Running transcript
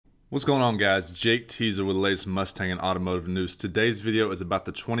What's going on, guys? Jake Teaser with the latest Mustang and automotive news. Today's video is about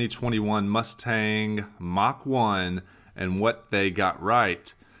the 2021 Mustang Mach 1 and what they got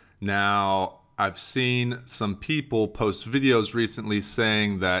right. Now, I've seen some people post videos recently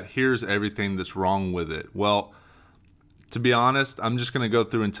saying that here's everything that's wrong with it. Well, to be honest, I'm just going to go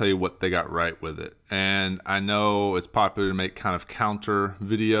through and tell you what they got right with it. And I know it's popular to make kind of counter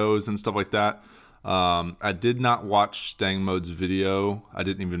videos and stuff like that. I did not watch Stang Mode's video. I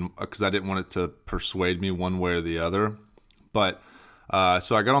didn't even, because I didn't want it to persuade me one way or the other. But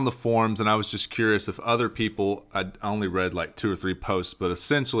so I got on the forums and I was just curious if other people, I only read like 2 or 3 posts, but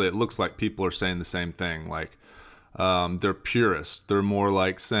essentially it looks like people are saying the same thing. Like they're purists. They're more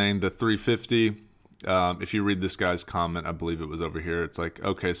like saying the 350. If you read this guy's comment, I believe it was over here, it's like,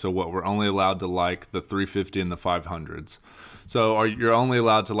 okay, so what, we're only allowed to like the 350 and the 500s. So you're only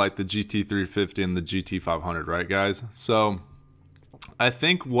allowed to like the GT 350 and the GT 500, right, guys? So I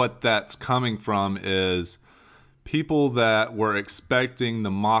think what that's coming from is people that were expecting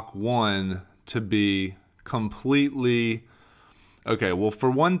the Mach 1 to be completely, okay, well,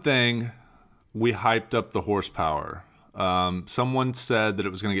 for one thing, we hyped up the horsepower. Someone said that it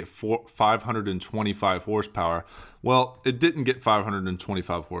was going to get 525 horsepower. Well, it didn't get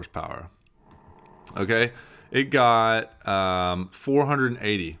 525 horsepower. Okay, it got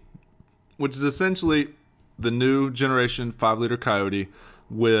 480, which is essentially the new generation 5-liter Coyote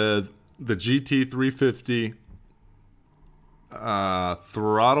with the GT 350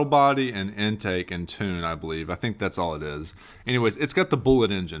 throttle body and intake and tune, I believe. I think that's all it is. Anyways, it's got the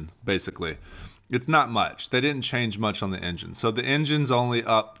BULLITT engine, basically. It's not much. They didn't change much on the engine. So the engine's only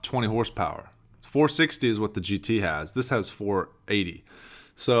up 20 horsepower. 460 is what the GT has. This has 480.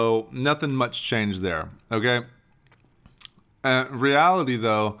 So nothing much changed there, okay? Reality,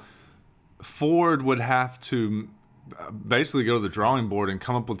 though, Ford would have to basically go to the drawing board and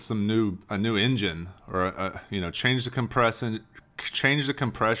come up with a new engine, or change the compression,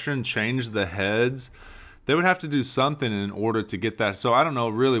 change the heads. They would have to do something in order to get that. So I don't know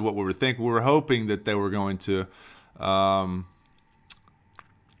really what we were thinking. We were hoping that they were going to, I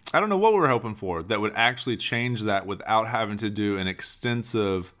don't know what we were hoping for, that would actually change that without having to do an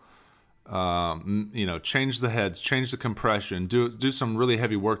extensive, change the heads, change the compression, do some really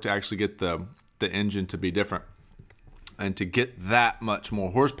heavy work to actually get the engine to be different and to get that much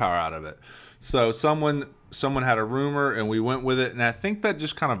more horsepower out of it. So someone had a rumor and we went with it, and I think that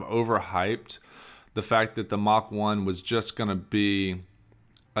just kind of overhyped the fact that the Mach 1 was just going to be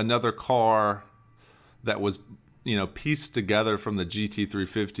another car that was, pieced together from the GT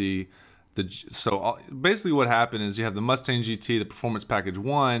 350. So basically what happened is you have the Mustang GT, the Performance Package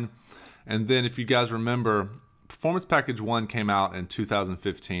 1, and then if you guys remember, Performance Package 1 came out in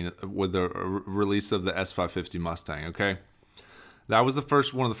 2015 with the release of the S550 Mustang, okay? That was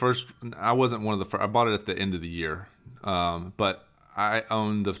one of the first, I wasn't one of the first, I bought it at the end of the year, but I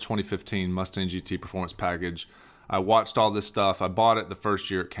owned the 2015 Mustang GT Performance Package. I watched all this stuff. I bought it the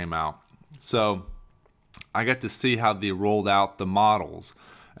first year it came out. So I got to see how they rolled out the models.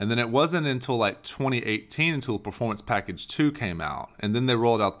 And then it wasn't until like 2018 until Performance Package 2 came out. And then they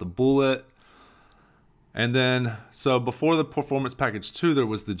rolled out the BULLITT. And then, so before the Performance Package 2, there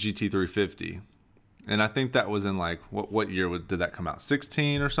was the GT 350. And I think that was in like, what year did that come out?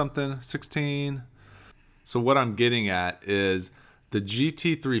 16 or something? 16? So what I'm getting at is the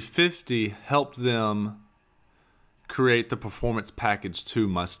GT 350 helped them create the Performance Package 2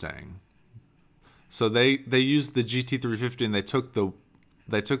 Mustang. So they used the GT 350 and they took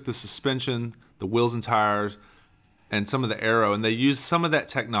the suspension, the wheels and tires, and some of the aero, and they used some of that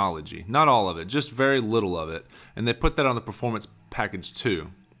technology, not all of it, just very little of it, and they put that on the Performance Package 2.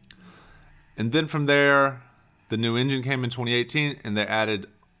 And then from there, the new engine came in 2018, and they added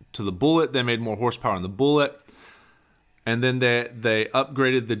to the BULLITT. They made more horsepower on the BULLITT. And then they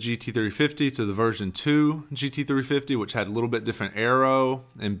upgraded the GT 350 to the version 2 GT 350, which had a little bit different aero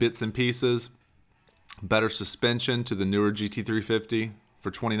and bits and pieces, better suspension to the newer GT 350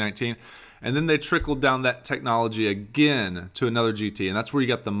 for 2019. And then they trickled down that technology again to another GT, and that's where you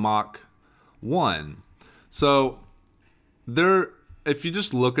got the Mach 1. So if you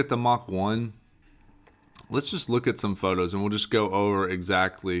just look at the Mach 1, let's just look at some photos and we'll just go over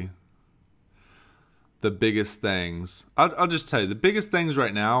exactly the biggest things. I'll just tell you, the biggest things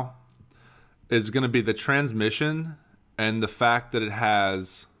right now is going to be the transmission and the fact that it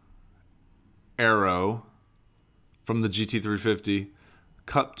has aero from the GT 350,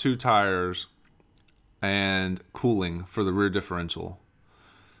 Cup 2 tires, and cooling for the rear differential.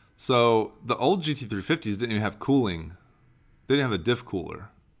 So the old GT 350s didn't even have cooling. They didn't have a diff cooler.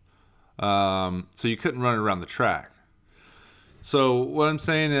 So you couldn't run it around the track. So what I'm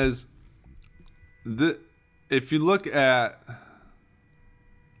saying is, if you look at,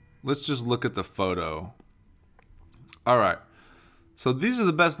 let's just look at the photo. All right. So these are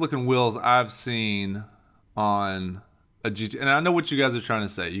the best looking wheels I've seen on a GT. And I know what you guys are trying to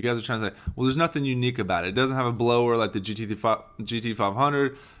say. You guys are trying to say, well, there's nothing unique about it. It doesn't have a blower like the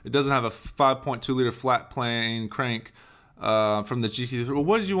GT500. It doesn't have a 5.2 liter flat plane crank from the GT3. Well,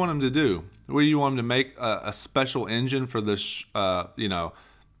 what did you want them to do? What do you want them to make a special engine for this, you know,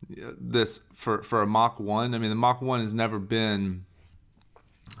 this for a Mach 1? I mean, the Mach 1 has never been,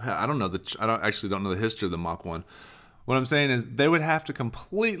 I don't actually don't know the history of the Mach 1. What I'm saying is they would have to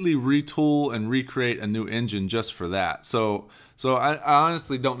completely retool and recreate a new engine just for that. So I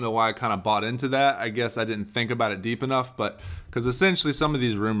honestly don't know why I kind of bought into that. I guess I didn't think about it deep enough, but because essentially some of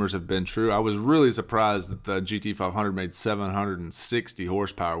these rumors have been true. I was really surprised that the GT500 made 760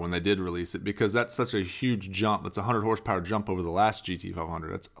 horsepower when they did release it, because that's such a huge jump. It's a 100 horsepower jump over the last GT500.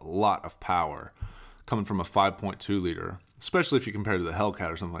 That's a lot of power coming from a 5.2 liter, especially if you compare it to the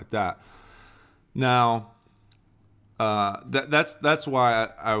Hellcat or something like that. Now, that's why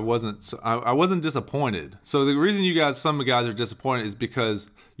I wasn't disappointed. So the reason some of you guys are disappointed is because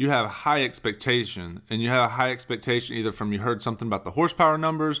you have high expectation, and you have a high expectation either from you heard something about the horsepower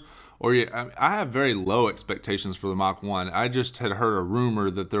numbers, or I have very low expectations for the Mach 1. I just had heard a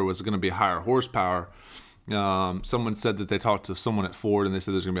rumor that there was going to be higher horsepower. Someone said that they talked to someone at Ford and they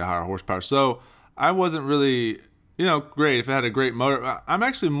said there's going to be a higher horsepower. So I wasn't really, you know, great if it had a great motor. I'm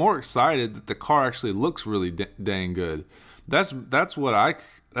actually more excited that the car actually looks really dang good. That's what I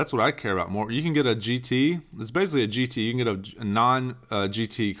care about more. You can get a GT. It's basically a GT. You can get a non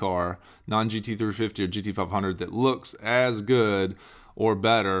GT car, non GT350 or GT500 that looks as good or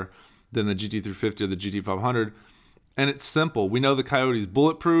better than the GT350 or the GT500, and it's simple. We know the Coyote's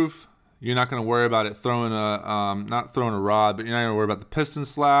bulletproof. You're not going to worry about it throwing not throwing a rod, but you're not going to worry about the piston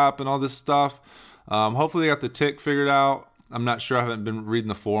slap and all this stuff. Hopefully they got the tick figured out. I'm not sure. I haven't been reading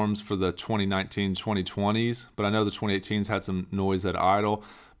the forums for the 2019, 2020s, but I know the 2018s had some noise at idle.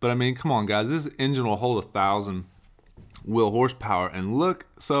 But I mean, come on, guys. This engine will hold 1,000 wheel horsepower. And look,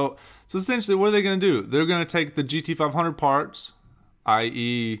 so essentially, what are they going to do? They're going to take the GT500 parts,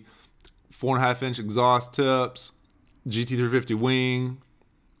 i.e., 4.5-inch exhaust tips, GT350 wing,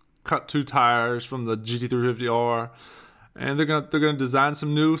 cut 2 tires from the GT350R, and they're gonna design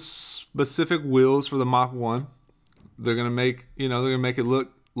some new specific wheels for the Mach 1. They're gonna make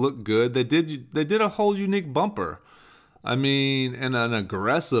it look good. They did a whole unique bumper. I mean, and an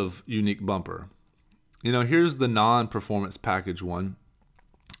aggressive unique bumper. You know, here's the non-performance package one.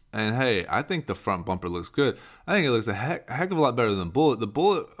 And hey, I think the front bumper looks good. I think it looks a heck of a lot better than the Bullitt. The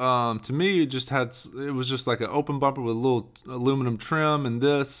Bullitt, to me, it was just like an open bumper with a little aluminum trim and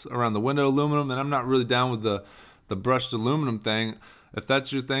this around the window aluminum. And I'm not really down with the brushed aluminum thing. If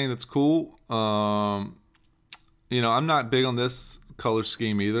that's your thing, that's cool. You know, I'm not big on this color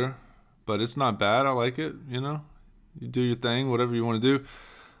scheme either, but it's not bad. I like it. You know, you do your thing, whatever you want to do.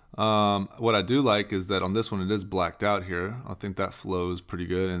 What I do like is that on this one it is blacked out here. I think that flows pretty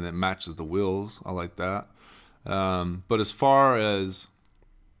good and it matches the wheels. I like that. But as far as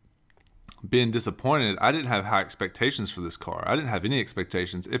being disappointed, I didn't have high expectations for this car. I didn't have any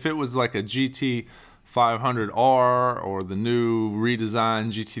expectations. If it was like a GT500R or the new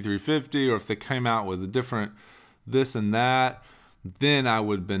redesigned GT350, or if they came out with a different this and that, then I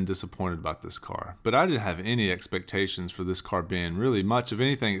would have been disappointed about this car. But I didn't have any expectations for this car being really much of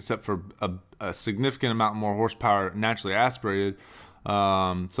anything except for a significant amount more horsepower naturally aspirated.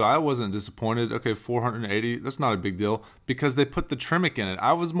 So I wasn't disappointed. Okay, 480, that's not a big deal because they put the Tremec in it.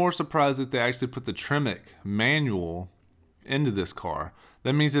 I was more surprised that they actually put the Tremec manual into this car.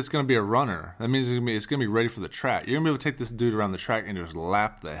 That means it's going to be a runner. That means it's going to be ready for the track. You're going to be able to take this dude around the track and just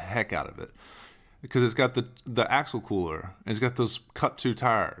lap the heck out of it. Because it's got the axle cooler, and it's got those cut 2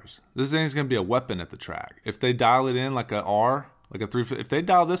 tires. This thing's gonna be a weapon at the track. If they dial it in like a R, like a 350, if they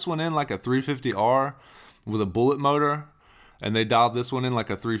dial this one in like a 350R with a Bullitt motor, and they dial this one in like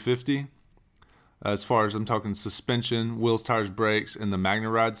a 350, as far as I'm talking suspension, wheels, tires, brakes, and the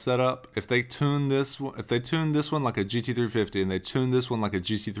MagnaRide setup, if they tune this one like a GT350, and they tune this one like a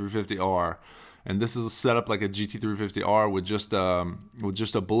GT350R, and this is set up like a GT350R with just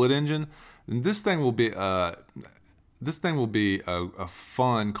a Bullitt engine, and this thing will be a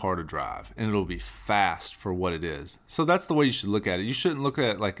fun car to drive, and it'll be fast for what it is. So that's the way you should look at it. You shouldn't look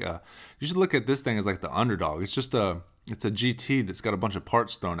at it like you should look at this thing as like the underdog. It's a GT that's got a bunch of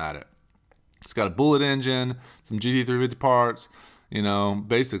parts thrown at it. It's got a Bullitt engine, some GT350 parts, You know,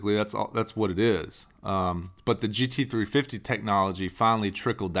 basically that's what it is. But the GT350 technology finally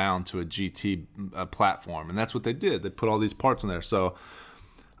trickled down to a GT platform, and that's what they did. They put all these parts in there. So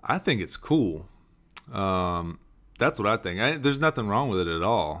I think it's cool. That's what I think. There's nothing wrong with it at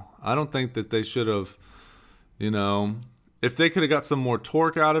all. I don't think that they should have, you know, if they could have got some more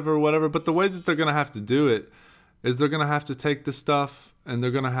torque out of it or whatever. But the way that they're going to have to do it is they're going to have to take this stuff and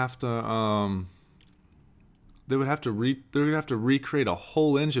they're going to have to, they're going to have to recreate a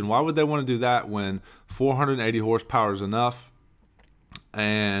whole engine. Why would they want to do that when 480 horsepower is enough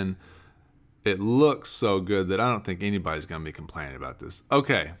and it looks so good that I don't think anybody's going to be complaining about this.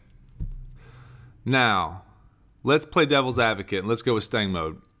 Okay. Now, let's play devil's advocate and let's go with Stang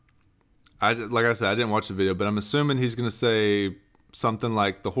mode. Like I said, I didn't watch the video, but I'm assuming he's going to say something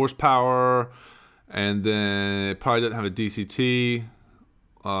like the horsepower, and then it probably doesn't have a DCT.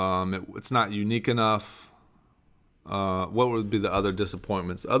 It's not unique enough. What would be the other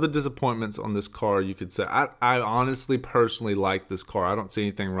disappointments? Other disappointments on this car, you could say. I honestly, personally like this car. I don't see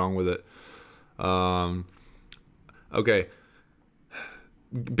anything wrong with it. Okay.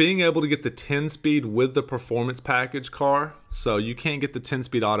 Being able to get the 10-speed with the performance package car, so you can't get the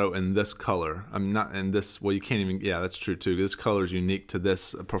 10-speed auto in this color. I'm not in this, well, you can't even, yeah, that's true too. This color is unique to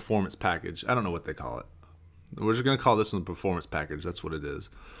this performance package. I don't know what they call it. We're just going to call this one the performance package. That's what it is.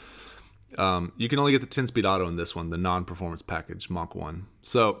 You can only get the 10-speed auto in this one, the non-performance package, Mach 1.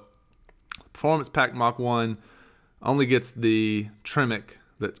 So, performance pack Mach 1 only gets the Tremec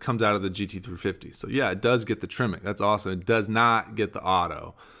that comes out of the GT350. So yeah, it does get the Tremec. That's awesome. It does not get the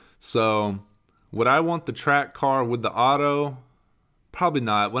auto. So would I want the track car with the auto? Probably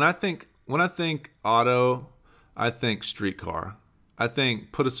not. When I think auto, I think street car. I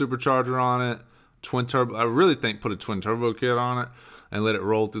think put a supercharger on it, twin turbo. I really think put a twin turbo kit on it and let it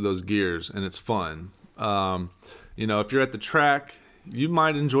roll through those gears, and it's fun. You know, if you're at the track, you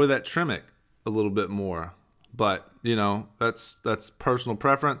might enjoy that Tremec a little bit more. But, you know, that's personal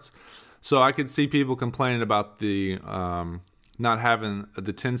preference. So I could see people complaining about the not having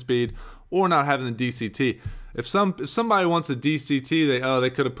the 10-speed or not having the DCT. If somebody wants a DCT, they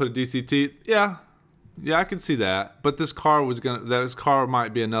could have put a DCT. Yeah, I can see that. But this car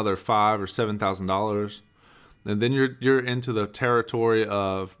might be another $5,000 or $7,000, and then you're into the territory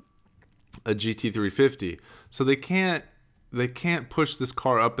of a GT350. So they can't push this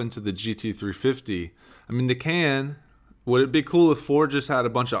car up into the GT350. I mean, they can. Would it be cool if Ford just had a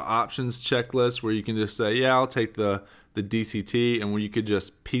bunch of options checklist where you can just say, yeah, I'll take the DCT, and where you could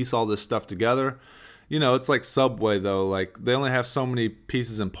just piece all this stuff together? You know, it's like Subway, though. Like, they only have so many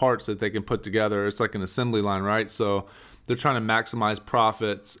pieces and parts that they can put together. It's like an assembly line, right? So they're trying to maximize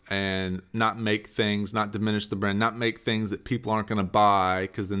profits and not diminish the brand, not make things that people aren't going to buy,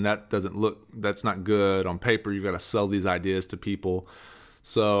 because then that's not good on paper. You've got to sell these ideas to people.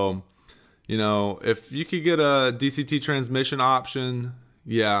 So, you know, if you could get a DCT transmission option,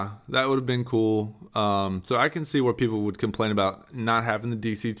 yeah, that would have been cool. So I can see where people would complain about not having the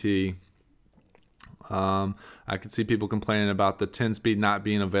DCT. I could see people complaining about the 10-speed not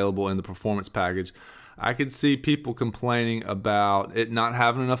being available in the performance package. I could see people complaining about it not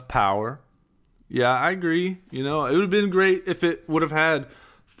having enough power. Yeah, I agree. You know, it would have been great if it would have had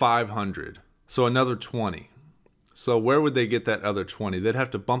 500. So another 20. So where would they get that other 20? They'd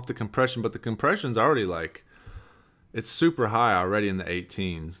have to bump the compression, but the compression's already like, it's super high already in the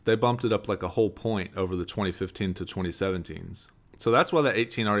 18s. They bumped it up like a whole point over the 2015 to 2017s. So that's why the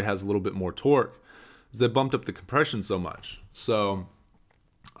 18 already has a little bit more torque, is they bumped up the compression so much. So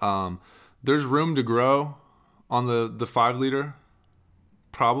there's room to grow on the 5-liter,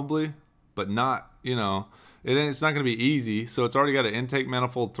 probably, but not, you know, it's not going to be easy. So it's already got an intake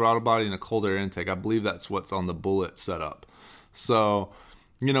manifold, throttle body, and a cold air intake. I believe that's what's on the BULLITT setup. So,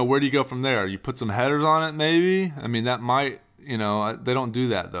 you know, where do you go from there? You put some headers on it, maybe? I mean, that might, you know, they don't do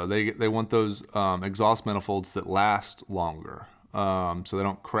that, though. They want those exhaust manifolds that last longer, so they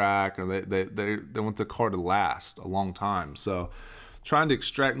don't crack, or they want the car to last a long time. So trying to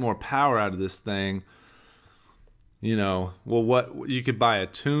extract more power out of this thing, you know, well, what you could buy a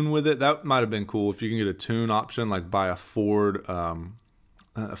tune with it. That might have been cool if you can get a tune option, like buy a Ford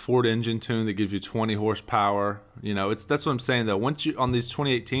engine tune that gives you 20 horsepower. You know, that's what I'm saying, though. Once you on these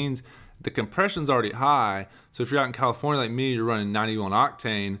 2018s, the compression's already high. So if you're out in California like me, you're running 91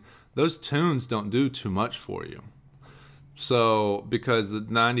 octane. Those tunes don't do too much for you. So because the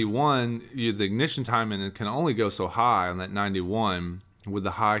 91, the ignition time in it can only go so high on that 91 with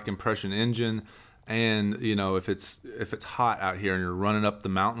the high compression engine. And, you know, if it's hot out here and you're running up the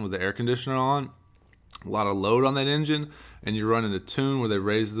mountain with the air conditioner on, a lot of load on that engine, and you're running a tune where they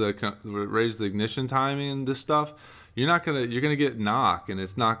raise the ignition timing and this stuff, you're gonna get knock, and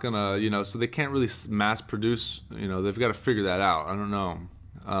it's not gonna, you know, so they can't really mass produce, you know, they've got to figure that out. I don't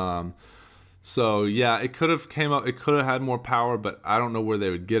know. So yeah, it could have had more power, but I don't know where they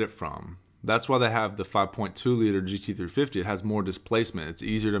would get it from. That's why they have the 5.2 liter GT350. It has more displacement. It's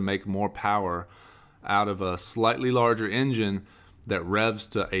easier to make more power out of a slightly larger engine that revs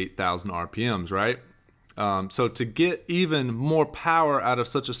to 8,000 RPMs, right? So to get even more power out of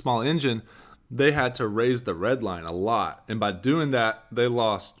such a small engine, they had to raise the red line a lot. And by doing that, they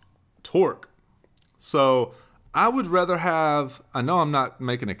lost torque. So I would rather have, I know I'm not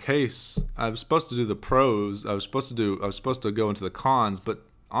making a case. I was supposed to do the pros. I was supposed to go into the cons, but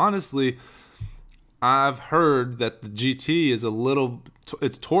honestly, I've heard that the GT is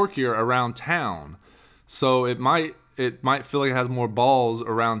it's torquier around town. So it might feel like it has more balls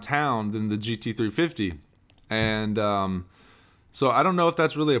around town than the GT350. And so I don't know if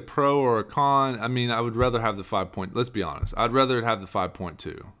that's really a pro or a con. I mean, I would rather have the 5. Let's be honest. I'd rather have the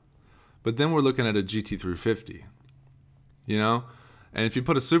 5.2. But then we're looking at a GT350, you know? And if you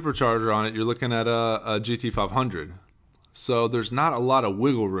put a supercharger on it, you're looking at a GT500. So there's not a lot of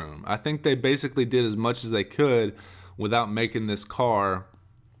wiggle room. I think they basically did as much as they could without making this car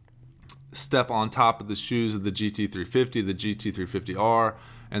step on top of the shoes of the GT350, the GT350R,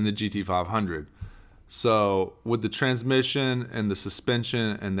 and the GT500. So with the transmission and the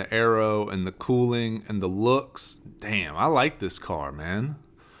suspension and the aero and the cooling and the looks, damn, I like this car, man.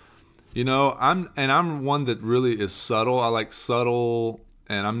 You know, I'm one that really is subtle. I like subtle,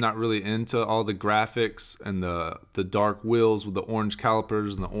 and I'm not really into all the graphics and the dark wheels with the orange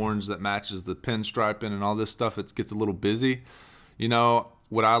calipers and the orange that matches the pinstriping and all this stuff. It gets a little busy. You know,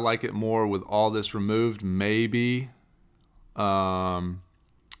 would I like it more with all this removed? Maybe.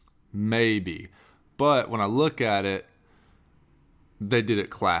 Maybe. But when I look at it, they did it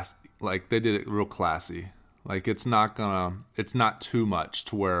classy. Like, they did it real classy. Like, it's not too much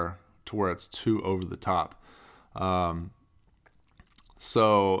to where it's too over the top.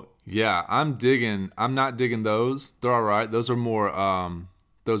 So yeah, I'm not digging those. They're all right. Those are more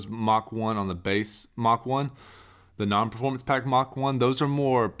those Mach 1 on the base Mach 1, the non-performance pack Mach 1. Those are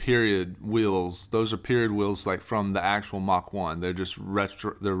more period wheels. Those are period wheels, like from the actual Mach 1. They're just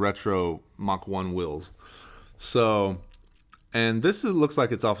retro Mach 1 wheels. So, and this looks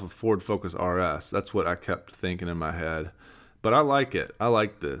like it's off of Ford Focus RS. That's what I kept thinking in my head. But I like it. I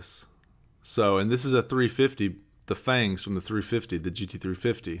like this. So, and this is a 350, the fangs from the 350, the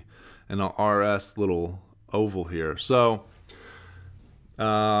GT350, and an RS little oval here. So,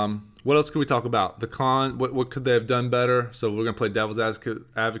 what else could we talk about? The con, what could they have done better? So we're going to play devil's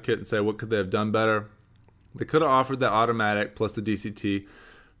advocate and say, what could they have done better? They could have offered the automatic plus the DCT.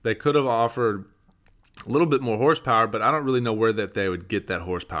 They could have offered a little bit more horsepower, but I don't really know where that they would get that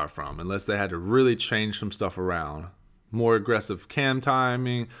horsepower from unless they had to really change some stuff around. More aggressive cam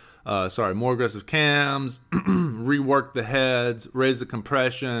timing, more aggressive cams, rework the heads, raise the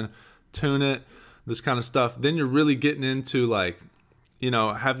compression, tune it, this kind of stuff. Then you're really getting into, like, you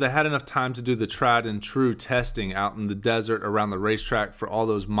know, have they had enough time to do the tried and true testing out in the desert around the racetrack for all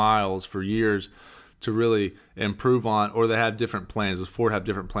those miles for years to really improve on, or they have different plans? Does Ford have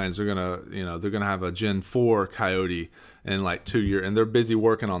different plans? They're gonna have a Gen 4 Coyote in like 2 years, and they're busy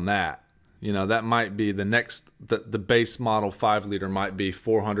working on that. You know, that might be the next, the base model 5 liter might be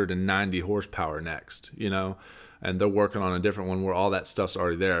 490 horsepower next, you know, and they're working on a different one where all that stuff's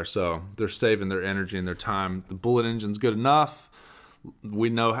already there. So they're saving their energy and their time. The Bullitt engine's good enough. We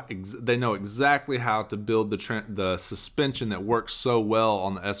know they know exactly how to build the suspension that works so well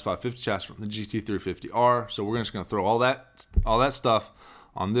on the S550 chassis from the GT350R. So we're just going to throw all that stuff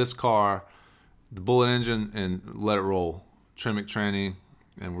on this car, the Bullitt engine, and let it roll. Tremec tranny,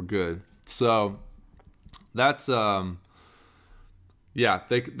 and we're good. So that's yeah,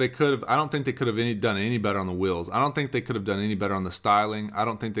 they could have. I don't think they could have done any better on the wheels. I don't think they could have done any better on the styling. I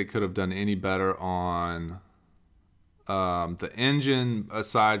don't think they could have done any better on the engine,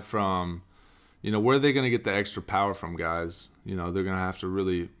 aside from, you know, where are they going to get the extra power from, guys? You know, they're going to have to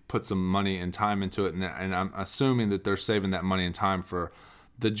really put some money and time into it, and I'm assuming that they're saving that money and time for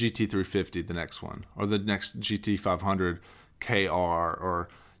the GT350, the next one, or the next GT500 KR, or,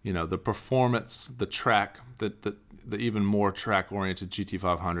 you know, the performance, the track, the even more track-oriented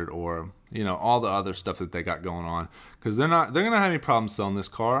GT500, or, you know, all the other stuff that they got going on, because they're gonna have any problems selling this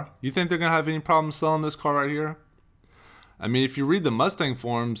car. You think they're gonna have any problems selling this car right here? I mean, if you read the Mustang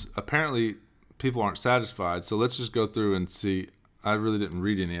forums, apparently people aren't satisfied. So let's just go through and see. I really didn't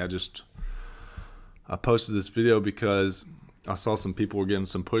read any. I posted this video because I saw some people were getting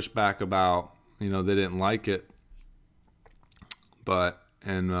some pushback about, you know, they didn't like it. But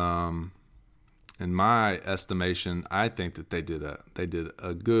and in my estimation, I think that they did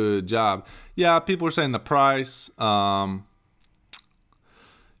a good job. Yeah, people are saying the price.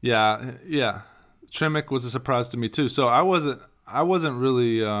 Yeah. Tremec was a surprise to me too. So I wasn't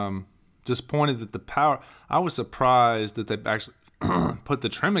really disappointed that the power. I was surprised that they actually put the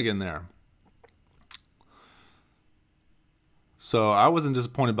Tremec in there. So I wasn't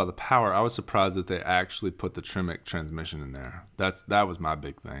disappointed by the power. I was surprised that they actually put the Tremec transmission in there. That was my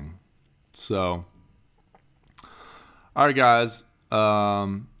big thing. So, all right, guys.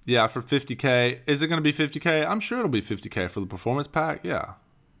 Yeah, for 50K, is it going to be 50K? I'm sure it'll be 50K for the performance pack. Yeah.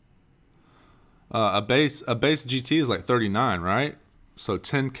 A base GT is like 39, right? So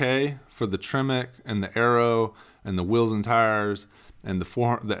 10K for the Tremec and the aero and the wheels and tires and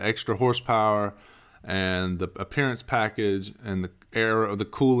the extra horsepower and the appearance package and the aero, the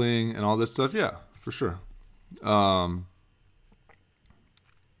cooling and all this stuff. Yeah, for sure.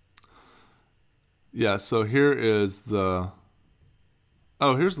 Yeah, so here is the...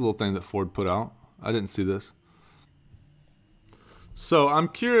 Oh, here's the little thing that Ford put out. I didn't see this. So I'm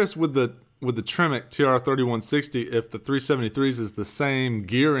curious with the Tremec TR3160 if the 373s is the same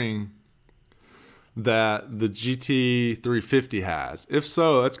gearing that the GT350 has. If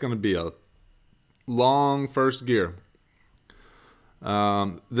so, that's going to be a long first gear.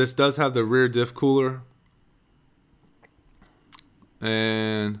 This does have the rear diff cooler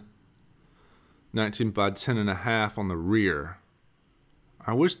and 19 by 10.5 on the rear.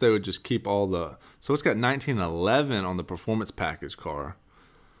 I wish they would just keep all the... So it's got 1911 on the performance package car.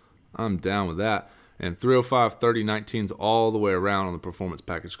 I'm down with that. And 305 3019s all the way around on the performance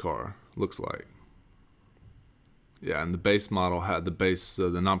package car, looks like. Yeah, and the base model had the base,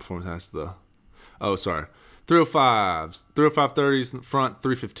 the non-performance has the... Oh, sorry. 305s, 305 30s front,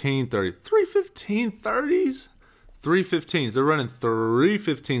 315 30. 315 30s? 315s. They're running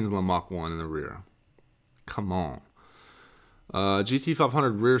 315s in the Mach 1 in the rear. Come on.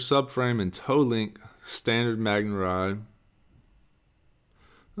 GT500 rear subframe and toe link, standard Magna ride.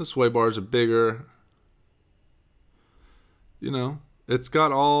 The sway bars are bigger. You know, it's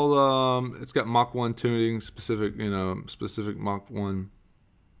got all, it's got Mach 1 tuning, specific, you know, specific Mach 1.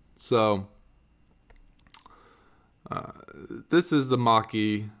 So, this is the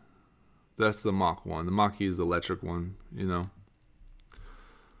Mach-E. That's the Mach 1. The Mach-E is the electric one, you know.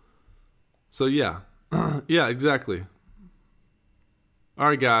 So, yeah. Yeah, exactly. All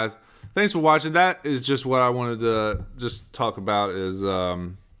right, guys. Thanks for watching. That is just what I wanted to just talk about is... I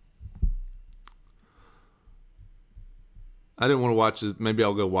didn't want to watch it. Maybe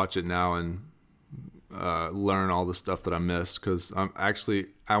I'll go watch it now and learn all the stuff that I missed, because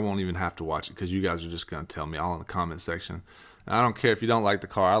I won't even have to watch it because you guys are just going to tell me all in the comment section. And I don't care if you don't like the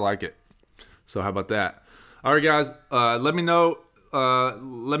car. I like it. So how about that? All right, guys. Let me know.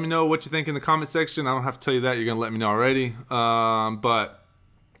 Let me know what you think in the comment section. I don't have to tell you that. You're going to let me know already. But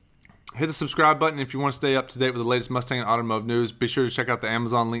hit the subscribe button if you want to stay up to date with the latest Mustang and automotive news. Be sure to check out the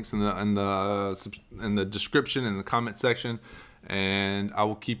Amazon links in the description in the comment section, and I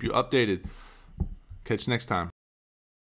will keep you updated. Catch you next time.